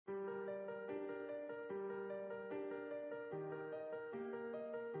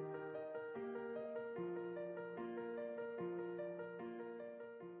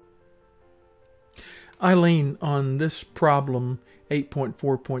Eileen, on this problem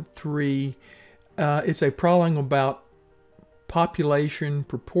 8.4.3, it's a problem about population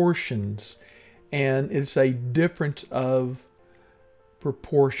proportions, and it's a difference of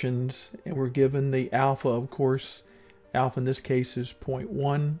proportions, and we're given the alpha. Of course, alpha in this case is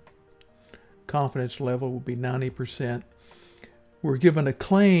 0.1. Confidence level will be 90%. We're given a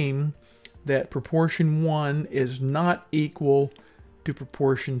claim that proportion 1 is not equal to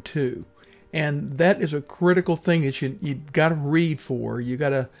proportion 2. And that is a critical thing that you've got to read for. You've got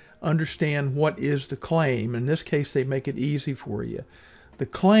to understand what is the claim. In this case, they make it easy for you. The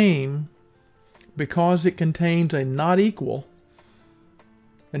claim, because it contains a not equal,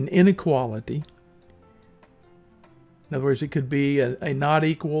 an inequality. In other words, it could be a not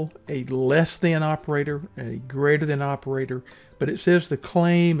equal, a less than operator, a greater than operator, but it says the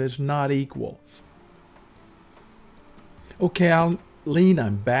claim is not equal. Okay, Eileen,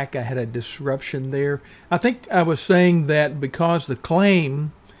 I'm back. I had a disruption there. I think I was saying that because the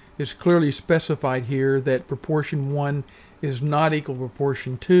claim is clearly specified here that proportion 1 is not equal to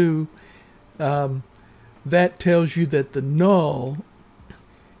proportion 2, that tells you that the null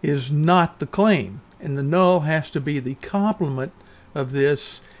is not the claim. And the null has to be the complement of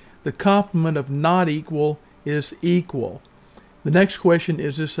this. The complement of not equal is equal. The next question,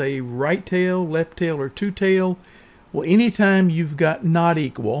 is this a right tail, left tail, or two tail? Well, anytime you've got not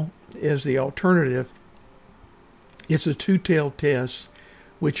equal as the alternative, it's a two-tailed test,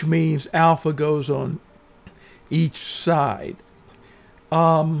 which means alpha goes on each side.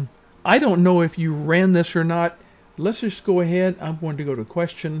 I don't know if you ran this or not. Let's just go ahead. I'm going to go to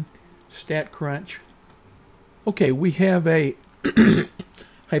question, StatCrunch. Okay, we have a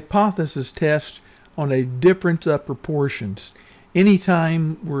hypothesis test on a difference of proportions.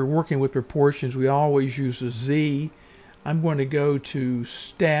 Anytime we're working with proportions, we always use a z. I'm going to go to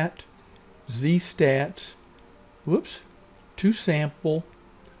stat, z-stats, whoops, to sample,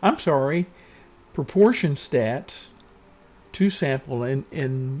 proportion stats, to sample.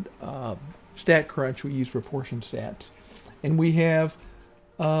 In StatCrunch, we use proportion stats. And we have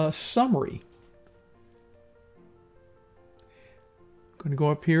a summary. I'm going to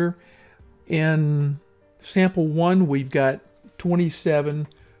go up here. In sample 1, we've got 27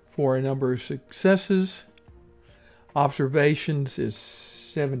 for a number of successes. Observations is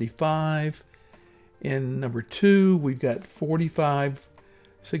 75. In number 2, we've got 45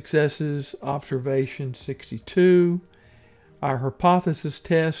 successes. Observations 62. Our hypothesis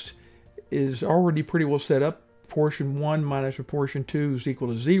test is already pretty well set up. Proportion 1 minus proportion 2 is equal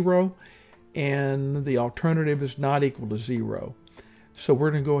to 0. And the alternative is not equal to 0. So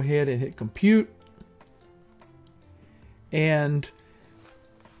we're going to go ahead and hit compute. And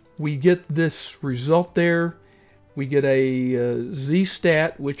we get this result there. We get a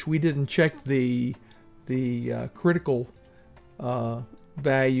z-stat, which we didn't check the critical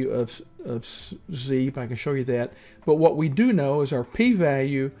value of z, but I can show you that. But what we do know is our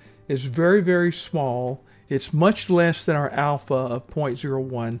p-value is very, very small. It's much less than our alpha of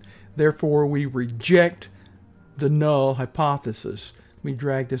 0.01. Therefore, we reject the null hypothesis. Let me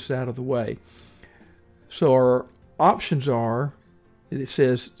drag this out of the way. So our options are, it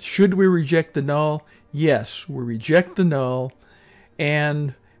says, should we reject the null? Yes, we reject the null.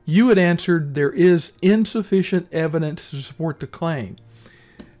 And you had answered, there is insufficient evidence to support the claim.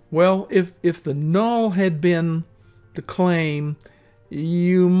 Well, if the null had been the claim,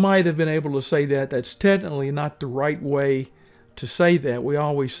 you might have been able to say that. That's technically not the right way to say that. We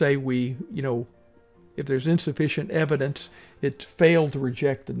always say if there's insufficient evidence, it failed to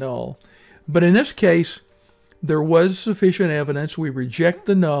reject the null. But in this case, there was sufficient evidence. We reject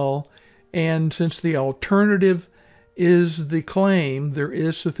the null, and since the alternative is the claim, there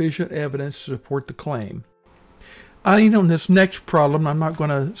is sufficient evidence to support the claim. On this next problem, I'm not going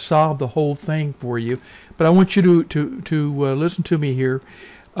to solve the whole thing for you, but I want you to listen to me here.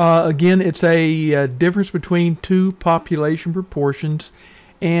 Again, it's a difference between two population proportions,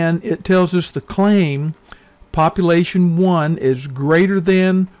 and it tells us the claim population 1 is greater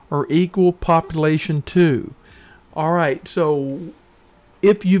than or equal population 2. All right, so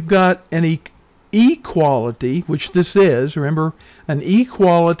if you've got an equality, which this is, remember, an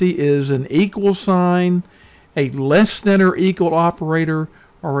equality is an equal sign, a less than or equal operator,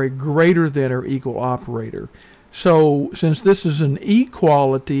 or a greater than or equal operator. So since this is an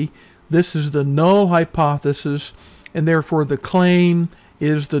equality, this is the null hypothesis, and therefore the claim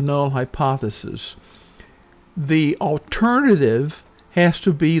is the null hypothesis. The alternative has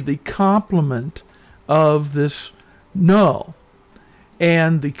to be the complement of this null,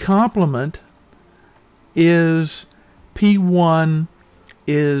 and the complement is P1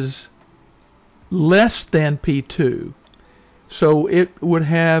 is less than P2. So it would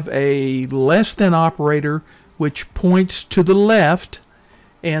have a less than operator which points to the left,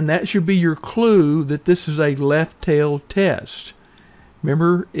 and that should be your clue that this is a left-tail test.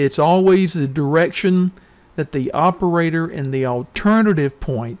 Remember, it's always the direction that the operator and the alternative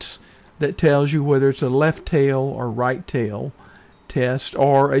points that tells you whether it's a left tail or right tail test,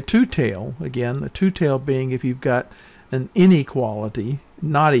 or a two-tail. Again, a two-tail being if you've got an inequality,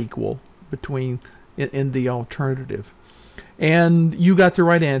 not equal, between in the alternative. And you got the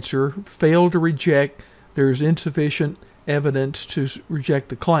right answer. Failed to reject. There's insufficient evidence to reject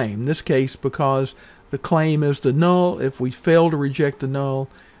the claim. In this case, because the claim is the null, if we fail to reject the null,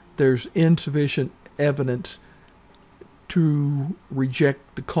 there's insufficient evidence to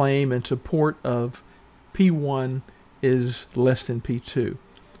reject the claim in support of P1 is less than P2.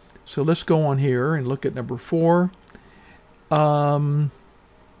 So let's go on here and look at number 4. And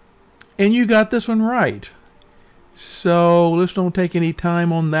you got this one right. So let's don't take any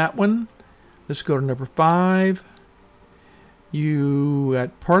time on that one. Let's go to number 5. You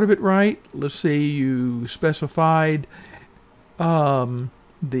got part of it right. Let's see, you specified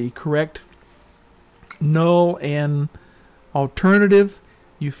the correct null and alternative.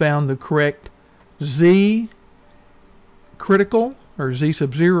 You found the correct Z critical, or Z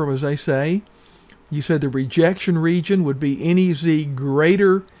sub 0 as they say. You said the rejection region would be any Z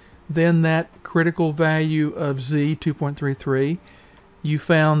greater than that critical value of Z 2.33. You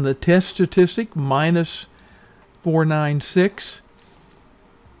found the test statistic minus 496.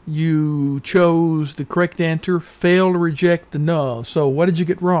 You chose the correct answer, fail to reject the null. So what did you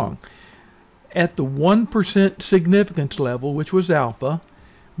get wrong? At the 1% significance level, which was alpha,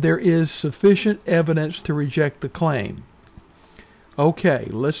 there is sufficient evidence to reject the claim. Okay,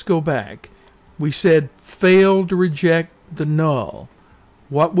 let's go back. We said fail to reject the null.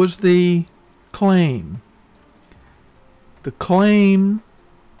 What was the claim? The claim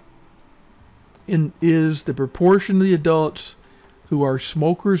is the proportion of the adults who are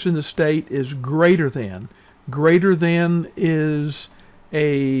smokers in the state is greater than. Greater than is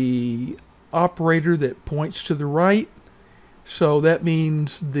a operator that points to the right. So that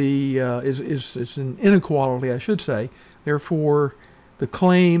means the it's an inequality, I should say. Therefore, the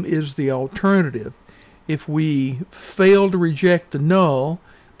claim is the alternative. If we fail to reject the null,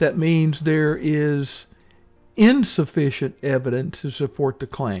 that means there is insufficient evidence to support the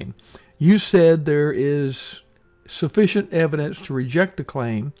claim. You said there is sufficient evidence to reject the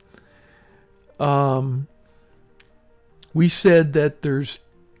claim. We said that there's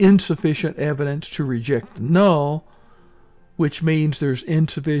insufficient evidence to reject the null, which means there's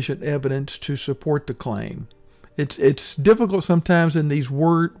insufficient evidence to support the claim. It's difficult sometimes in these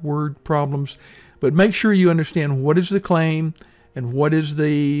word problems, but make sure you understand what is the claim and what is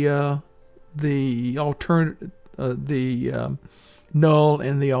the null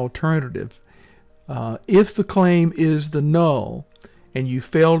and the alternative. If the claim is the null and you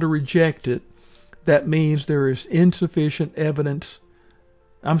fail to reject it, that means there is insufficient evidence.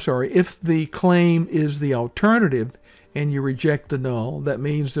 I'm sorry, if the claim is the alternative and you reject the null, that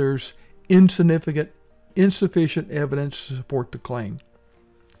means there's insufficient evidence to support the claim.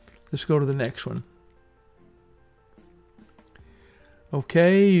 Let's go to the next one.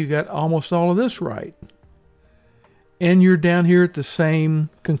 Okay, you got almost all of this right. And you're down here at the same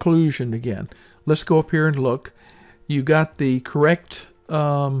conclusion again. Let's go up here and look. You got the correct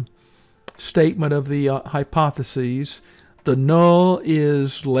statement of the hypotheses. The null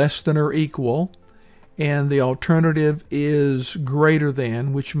is less than or equal, and the alternative is greater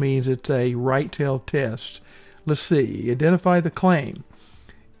than, which means it's a right-tail test. Let's see. Identify the claim.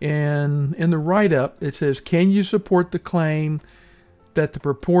 And in the write-up, it says, can you support the claim that the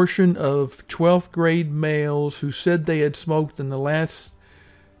proportion of 12th grade males who said they had smoked in the last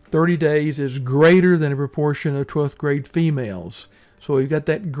 30 days is greater than a proportion of 12th grade females? So we've got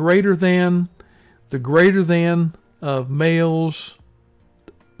that greater than. The greater than of males,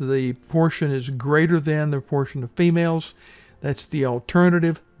 the proportion is greater than the proportion of females. That's the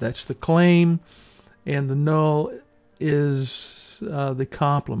alternative. That's the claim. And the null is the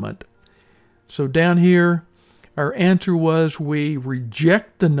complement. So down here, our answer was we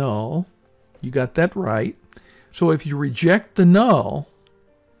reject the null. You got that right. So if you reject the null,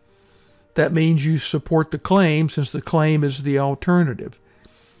 that means you support the claim, since the claim is the alternative.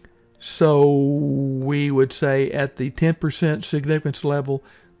 So we would say at the 10% significance level,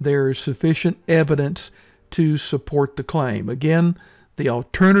 there is sufficient evidence to support the claim. Again, the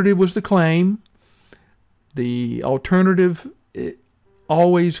alternative was the claim. The alternative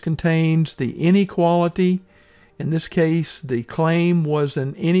always contains the inequality. In this case, the claim was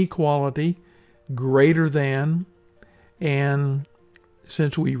an inequality, greater than, and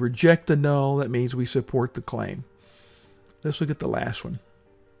since we reject the null, that means we support the claim. Let's look at the last one.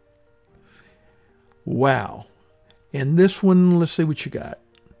 Wow. And this one, let's see what you got.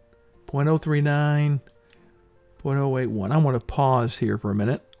 0.039, 0.081. I'm going to pause here for a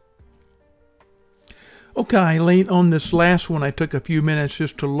minute. Okay, Eileen, on this last one, I took a few minutes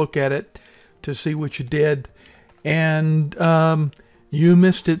just to look at it to see what you did. And you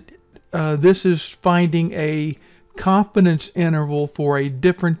missed it. This is finding a confidence interval for a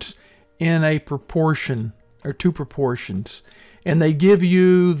difference in a proportion or two proportions. And they give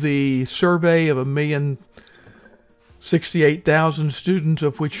you the survey of 1,068,000 students,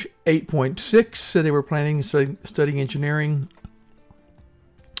 of which 8.6 said they were planning on studying engineering.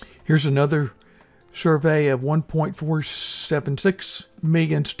 Here's another survey of 1.476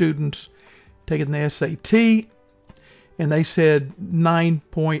 million students taking the SAT, and they said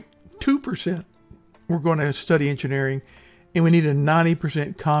 9.2% were going to study engineering, and we need a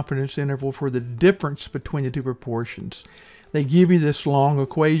 90% confidence interval for the difference between the two proportions. They give you this long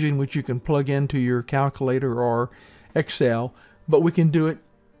equation which you can plug into your calculator or Excel, but we can do it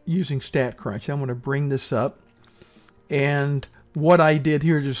using StatCrunch. I'm going to bring this up, and what I did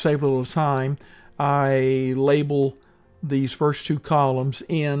here to save a little time, I label these first two columns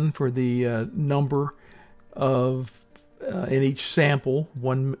N for the number of in each sample,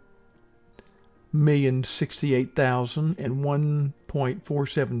 1,068,000 and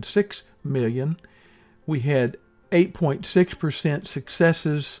 1.476 million. We had 8.6%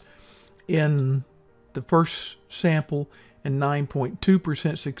 successes in the first sample and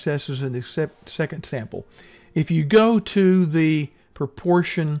 9.2% successes in the second sample. If you go to the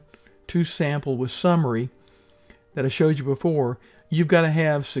proportion to sample with summary that I showed you before, you've got to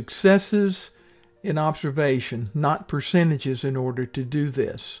have successes in observation, not percentages, in order to do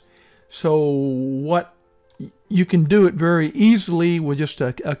this. So what you can do it very easily with just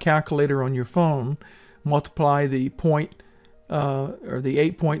a calculator on your phone. Multiply the or the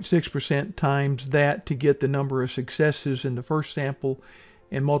 8.6% times that to get the number of successes in the first sample,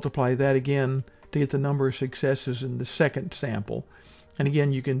 and multiply that again to get the number of successes in the second sample. And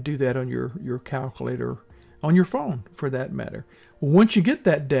again, you can do that on your calculator on your phone, for that matter. Well, once you get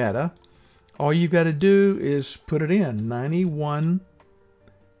that data, all you've got to do is put it in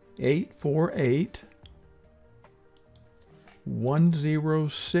 91,848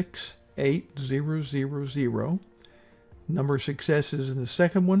 106,8000. Number of successes in the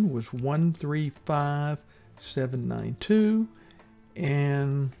second one was 135,792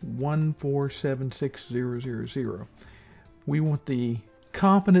 and 1476000. We want the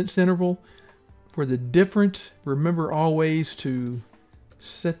confidence interval for the difference. Remember always to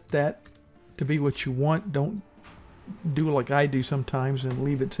set that to be what you want. Don't do like I do sometimes and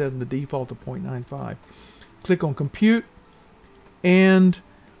leave it set in the default to 0.95. Click on compute, and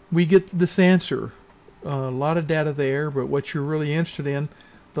we get this answer. A lot of data there, but what you're really interested in,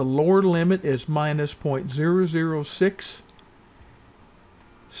 the lower limit is minus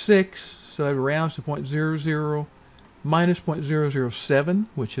 0.0066, so it rounds to 0.00, minus 0.007,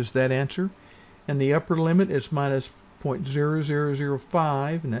 which is that answer, and the upper limit is minus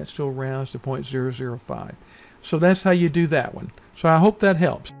 0.0005, and that still rounds to 0.005. So that's how you do that one. So I hope that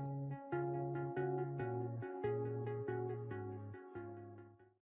helps.